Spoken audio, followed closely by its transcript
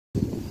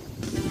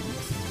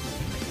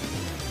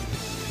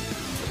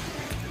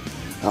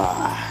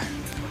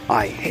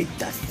I hate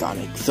that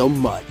Sonic so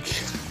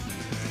much.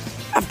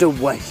 After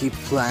what he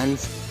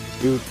plans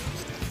to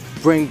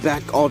bring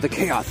back all the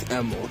Chaos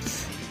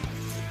Emeralds.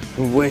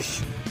 I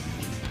wish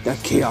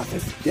that Chaos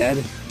is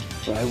dead,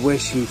 but I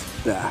wish he's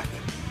back.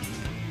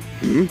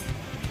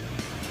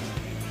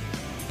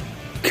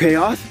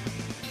 Chaos?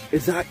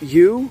 Is that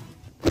you?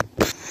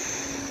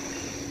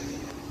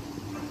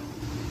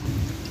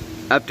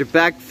 After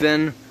back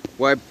then,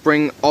 where I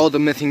bring all the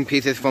missing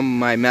pieces from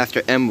my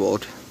Master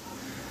Emerald.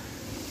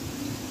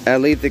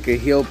 At least it could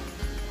heal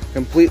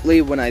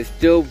completely when I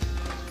still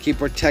keep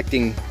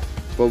protecting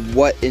for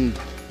what's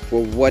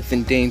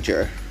in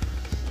danger.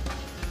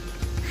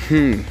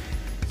 I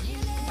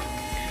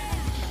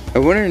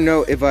want to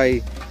know if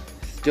I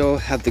still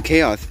have the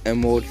Chaos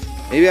Emerald.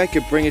 Maybe I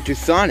could bring it to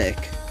Sonic.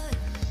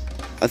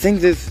 I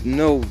think there's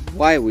no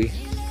why we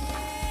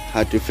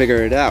had to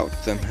figure it out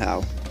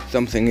somehow.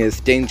 Something is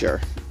danger.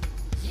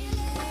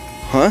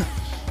 Huh?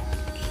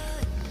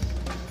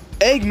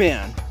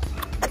 Eggman!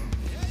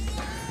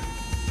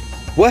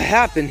 What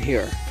happened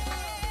here?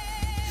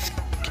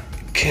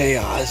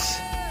 Chaos.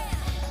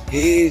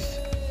 He's...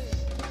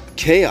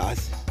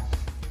 Chaos?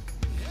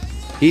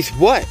 He's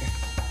what?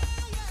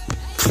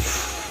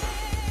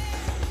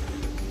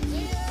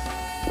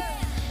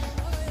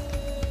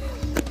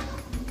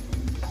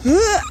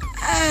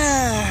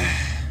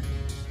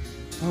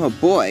 Oh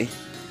boy.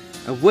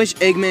 I wish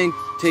Eggman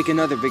could take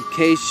another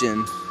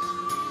vacation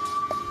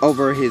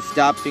over his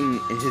stopping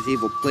his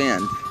evil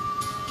plans.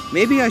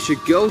 Maybe I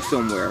should go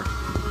somewhere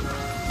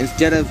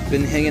instead of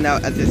been hanging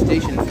out at the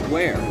station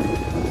square.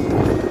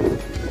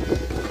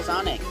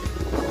 Sonic.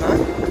 Huh?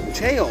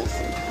 Tails,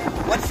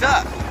 what's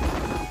up?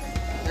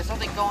 There's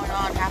something going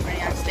on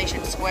happening at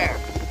Station Square.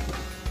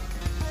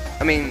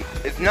 I mean,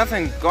 there's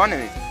nothing gone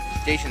in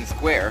Station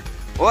Square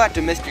or at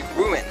the Mystic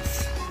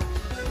Ruins.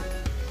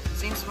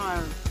 Seems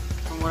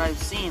from what I've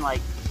seen,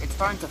 like, it's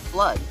starting to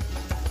flood.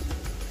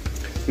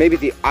 Maybe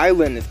the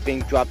island is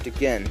being dropped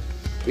again.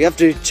 We have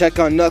to check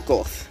on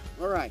Knuckles.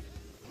 Alright.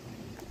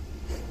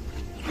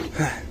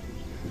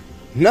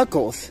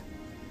 Knuckles,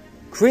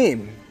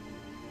 Cream,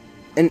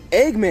 and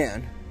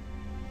Eggman.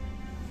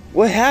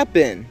 What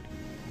happened?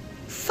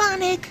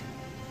 Sonic.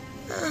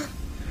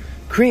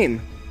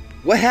 Cream,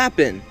 what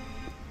happened?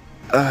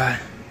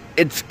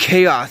 It's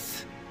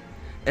Chaos,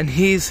 and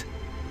he's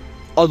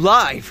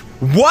alive.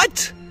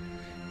 What?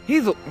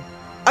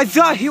 I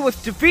thought he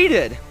was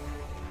defeated.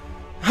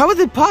 How is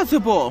it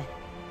possible?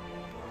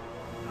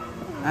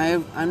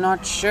 I'm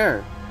not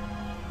sure.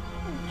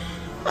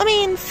 I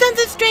mean,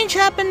 something strange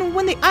happened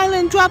when the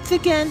island drops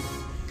again.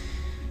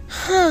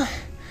 I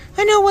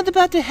know what's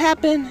about to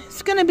happen.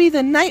 It's gonna be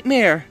the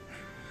nightmare.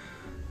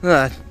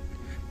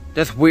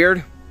 That's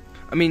weird.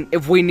 I mean,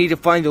 if we need to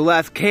find the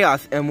last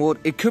Chaos Emerald,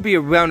 it could be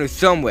around here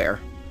somewhere.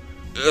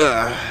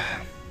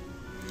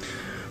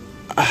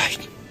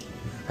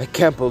 I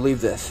can't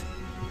believe this.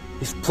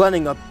 He's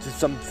planning up to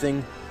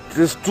something to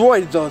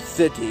destroy the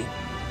city.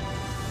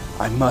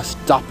 I must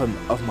stop him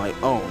of my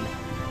own.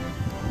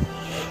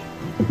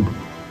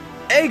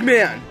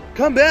 Eggman,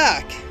 come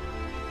back!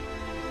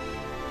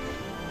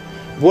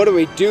 What do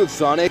we do,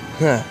 Sonic?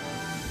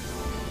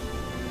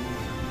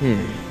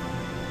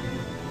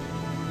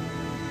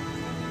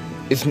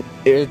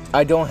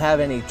 I don't have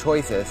any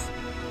choices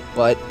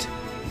but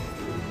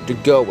to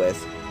go with.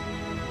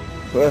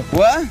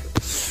 What?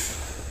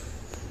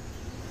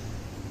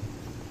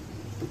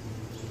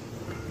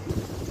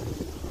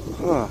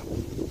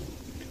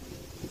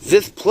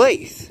 This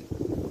place.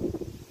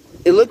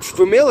 It looks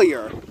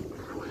familiar.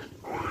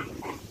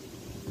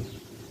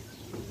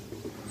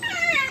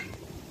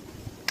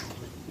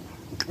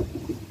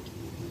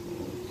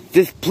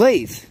 This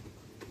place.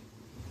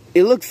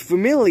 It looks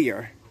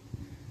familiar.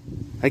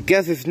 I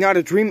guess it's not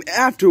a dream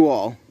after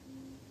all.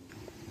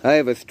 I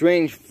have a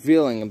strange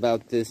feeling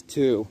about this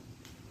too.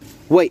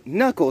 Wait,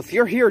 Knuckles,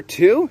 you're here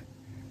too?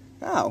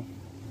 Oh.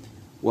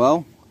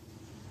 Well,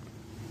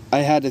 I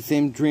had the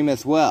same dream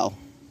as well.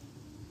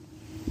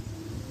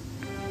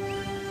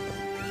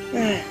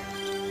 I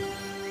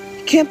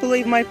can't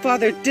believe my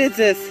father did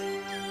this.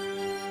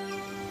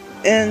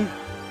 And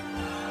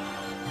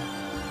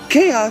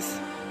Chaos.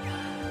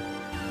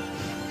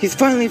 He's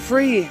finally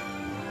free.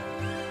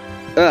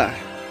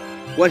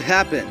 What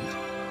happened?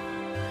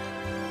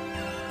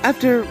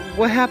 After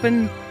what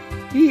happened,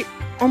 he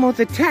almost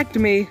attacked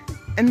me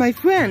and my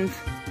friends.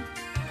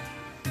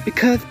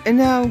 And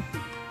now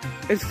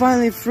it's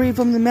finally free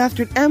from the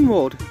Mastered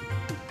Emerald.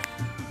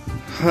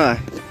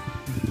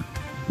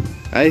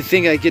 I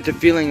think I get the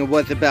feeling of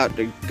what's about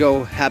to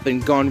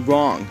gone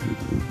wrong.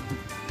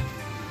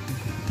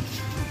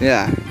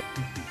 Yeah.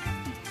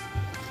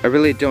 I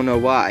really don't know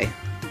why.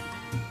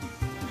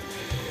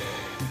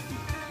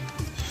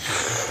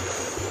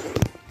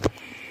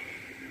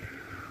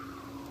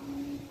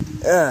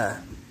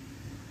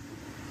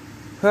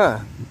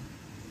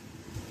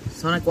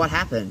 Sonic, what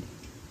happened?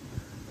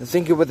 I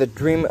think it was a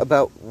dream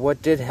about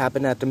what did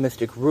happen at the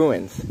Mystic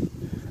Ruins.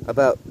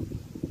 About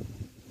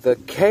the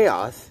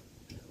chaos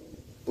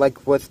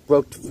like was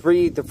broke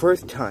free the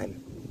first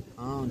time.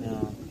 Oh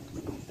no.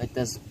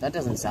 That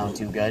doesn't sound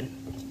too good.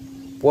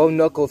 Well,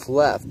 Knuckles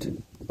left,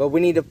 but we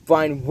need to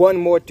find one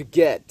more to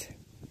get.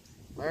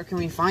 Where can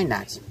we find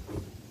that?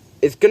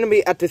 It's gonna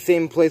be at the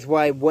same place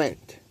where I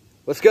went.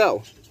 Let's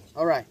go.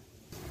 Alright.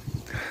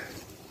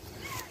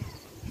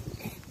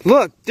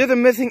 Look, there's a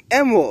missing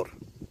emerald.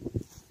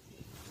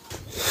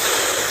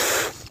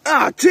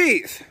 Ah,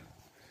 jeez.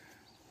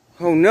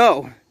 Oh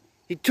no,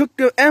 he took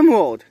the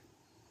emerald.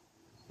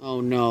 Oh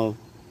no.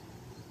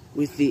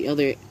 With the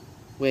other...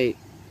 Wait,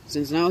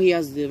 since now he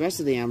has the rest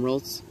of the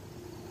emeralds,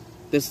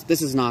 this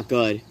is not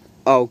good.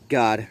 Oh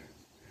god.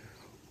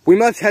 We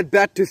must head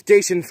back to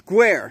Station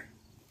Square.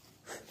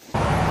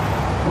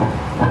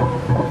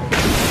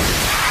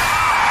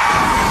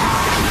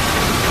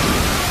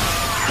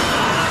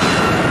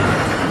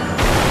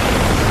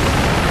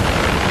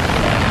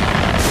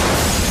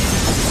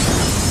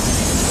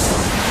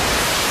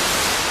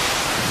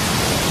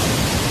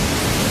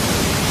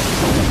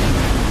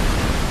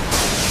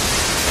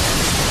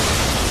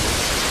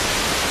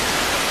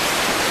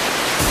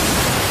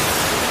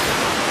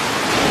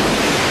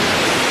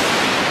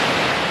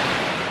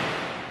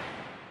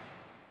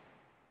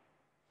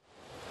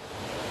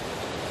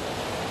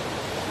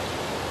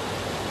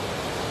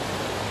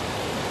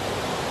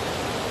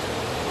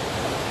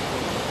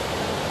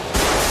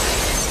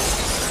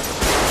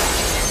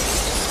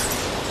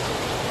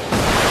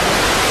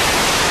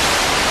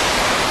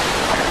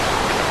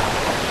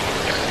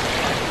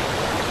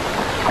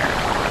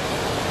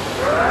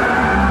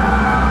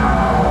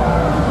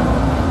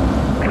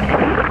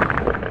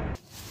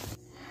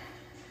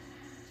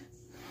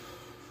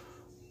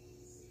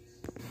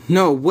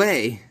 No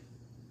way.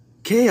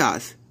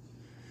 Chaos.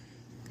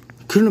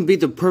 Couldn't it be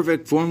the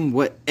perfect form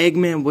what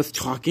Eggman was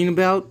talking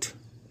about?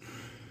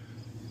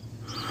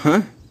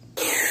 Huh?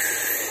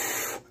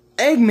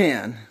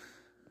 Eggman!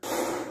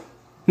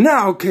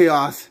 Now,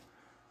 Chaos!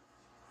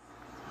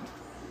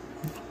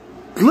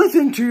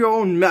 Listen to your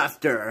own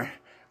master.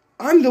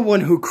 I'm the one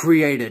who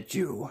created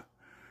you.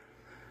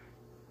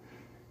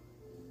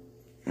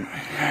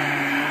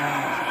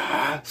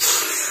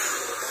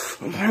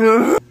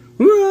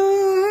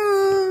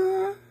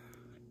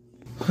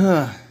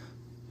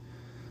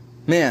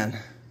 Man,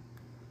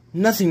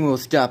 nothing will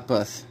stop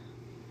us.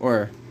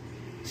 Or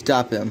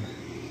stop him.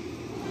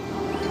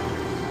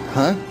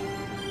 Huh?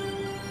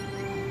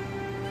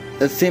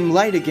 The same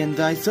light again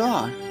that I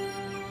saw.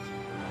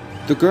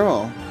 The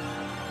girl.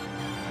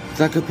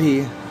 That could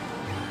be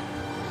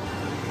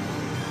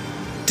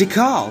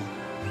Tikal.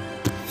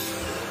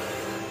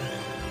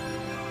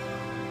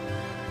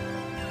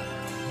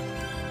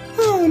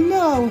 Oh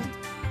no!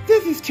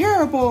 This is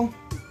terrible!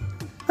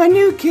 I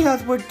knew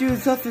Chaos would do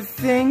such a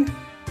thing.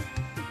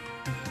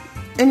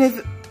 In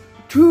his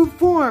true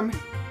form,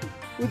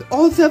 with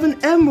all 7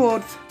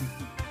 emeralds.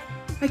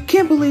 I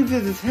can't believe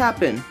this has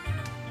happened.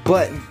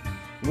 But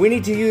we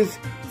need to use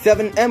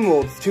 7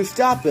 emeralds to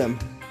stop him.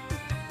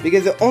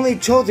 Because the only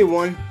chosen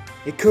one,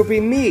 it could be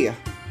me.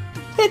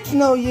 It's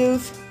no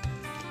use.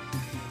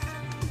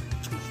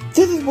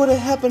 This is what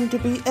happened to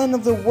be end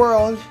of the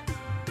world.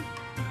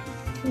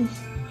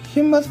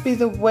 Here must be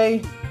the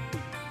way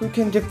we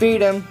can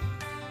defeat him.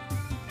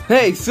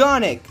 Hey,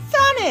 Sonic!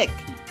 Sonic!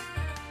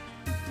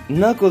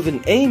 Knuckles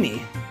and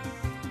Amy.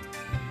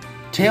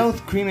 Tails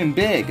screaming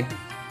big.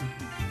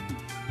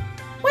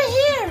 We're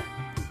here!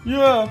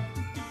 Yeah,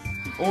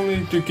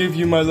 only to give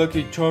you my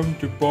lucky charm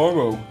to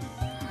borrow.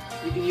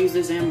 You can use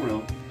this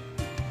emerald.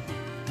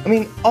 I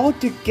mean, all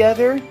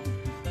together,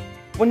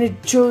 when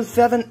it chose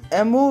 7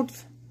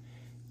 emeralds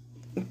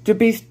to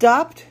be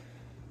stopped?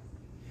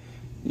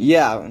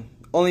 Yeah,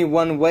 only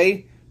one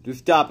way to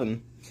stop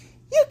him.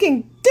 You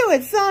can do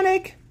it,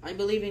 Sonic! I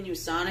believe in you,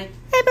 Sonic.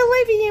 I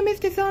believe in you,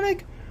 Mr.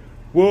 Sonic.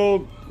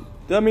 Well,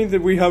 that means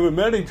that we haven't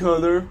met each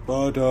other,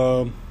 but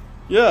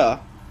yeah.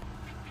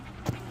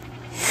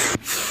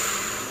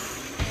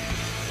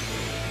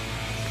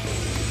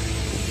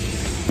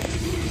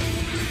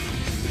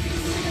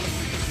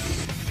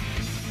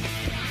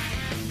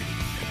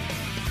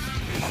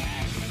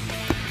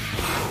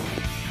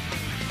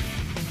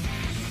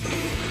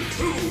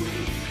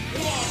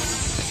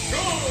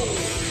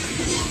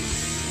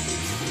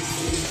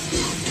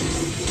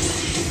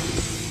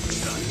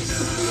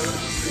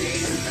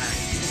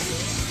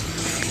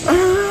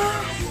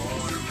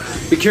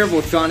 Be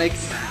careful, Sonic.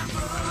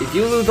 If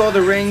you lose all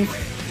the rings,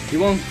 you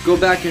won't go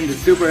back into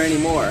Super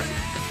anymore.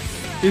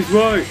 He's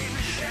right.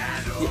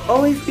 You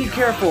always be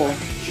careful.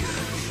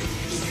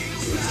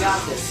 You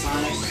got this,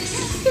 Sonic.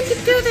 You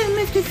can do this,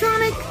 Mr.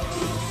 Sonic!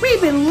 We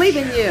believe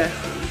in you.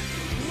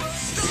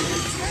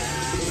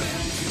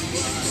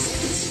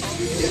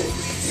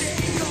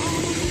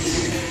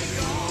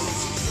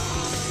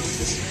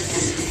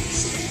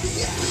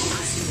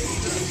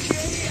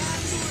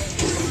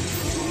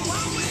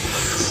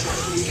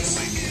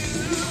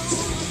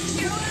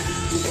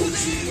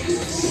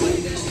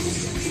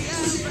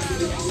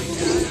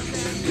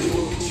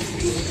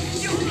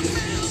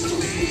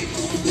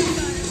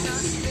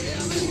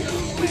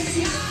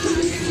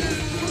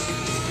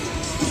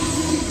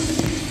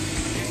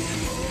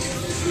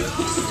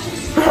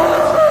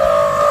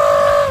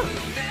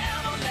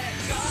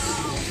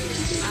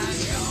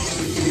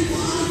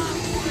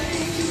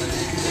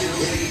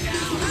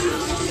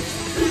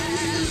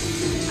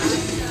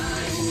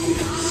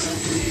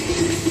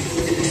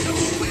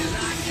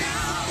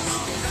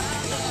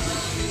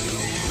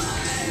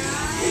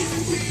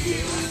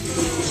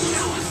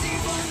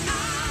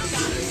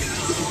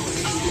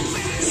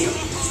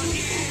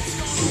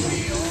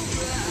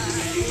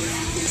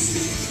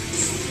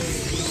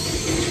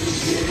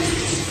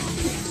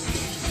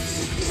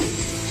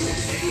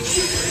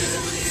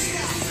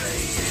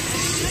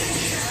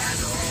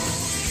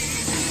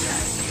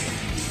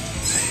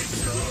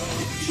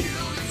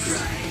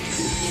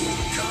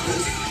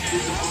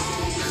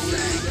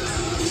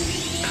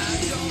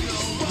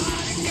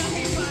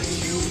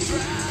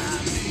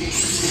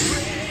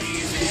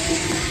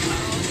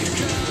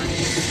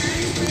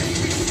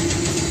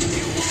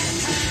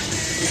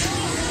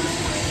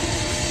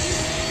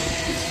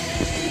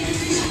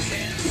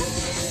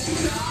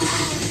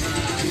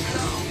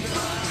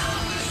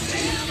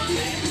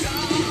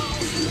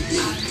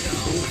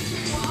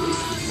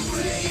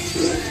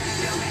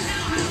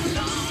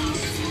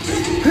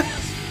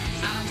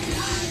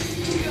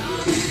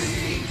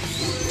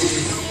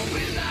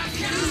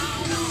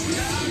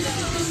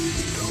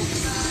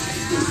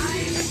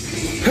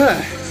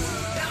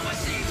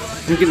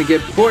 I'm gonna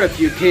get bored of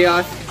you,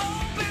 Chaos.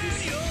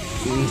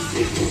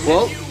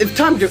 Well, it's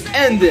time to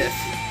end this.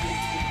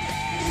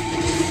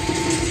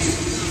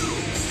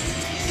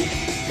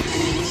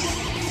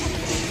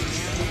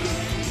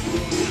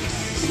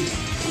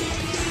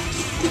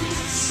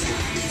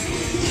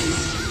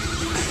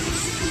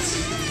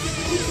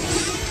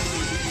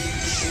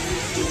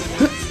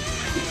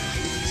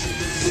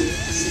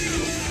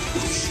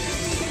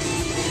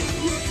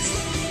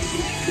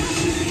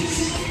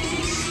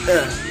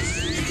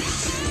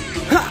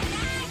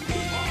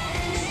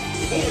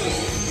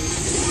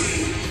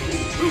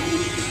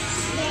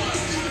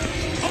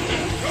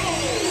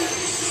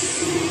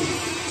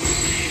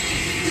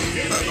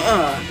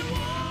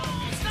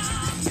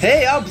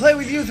 Hey, I'll play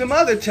with you some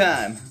other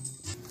time.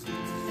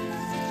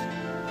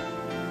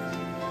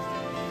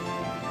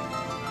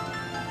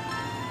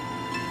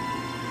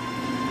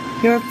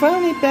 You're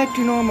finally back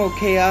to normal,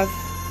 Chaos.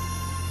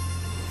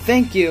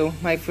 Thank you,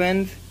 my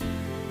friends.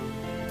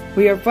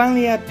 We are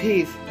finally at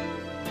peace.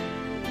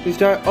 We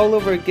start all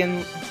over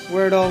again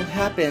where it all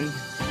happened.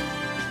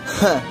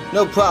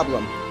 No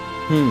problem.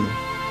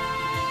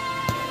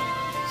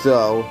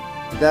 So,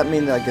 does that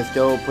mean that I can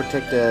still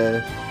protect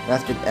the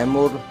Mastered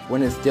Emerald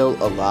when it's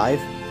still alive?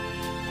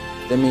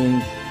 That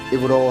means it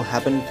would all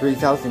happen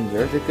 3,000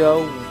 years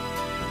ago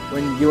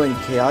when you and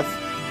Chaos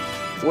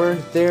were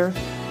there?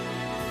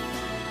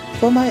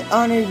 For my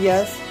honor,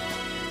 yes.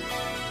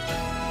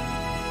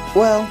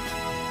 Well,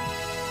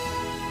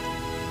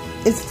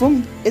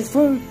 it's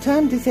for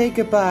time to say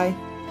goodbye.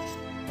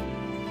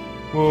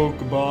 Well,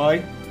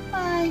 goodbye.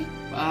 Bye.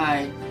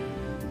 Bye.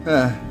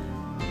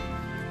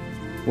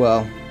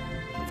 Well,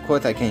 of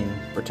course I can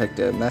protect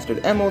the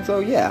Mastered Emerald, so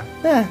yeah.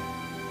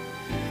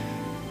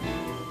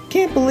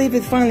 Can't believe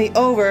it's finally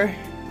over.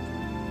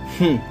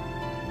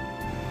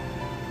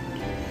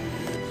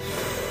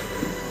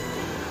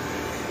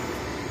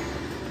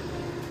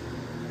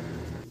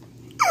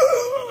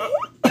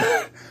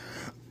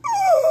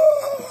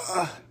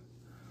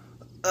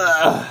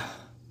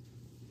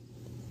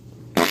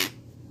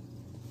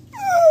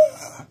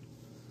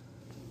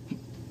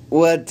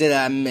 What did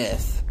I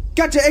miss?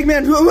 Gotcha,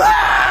 Eggman!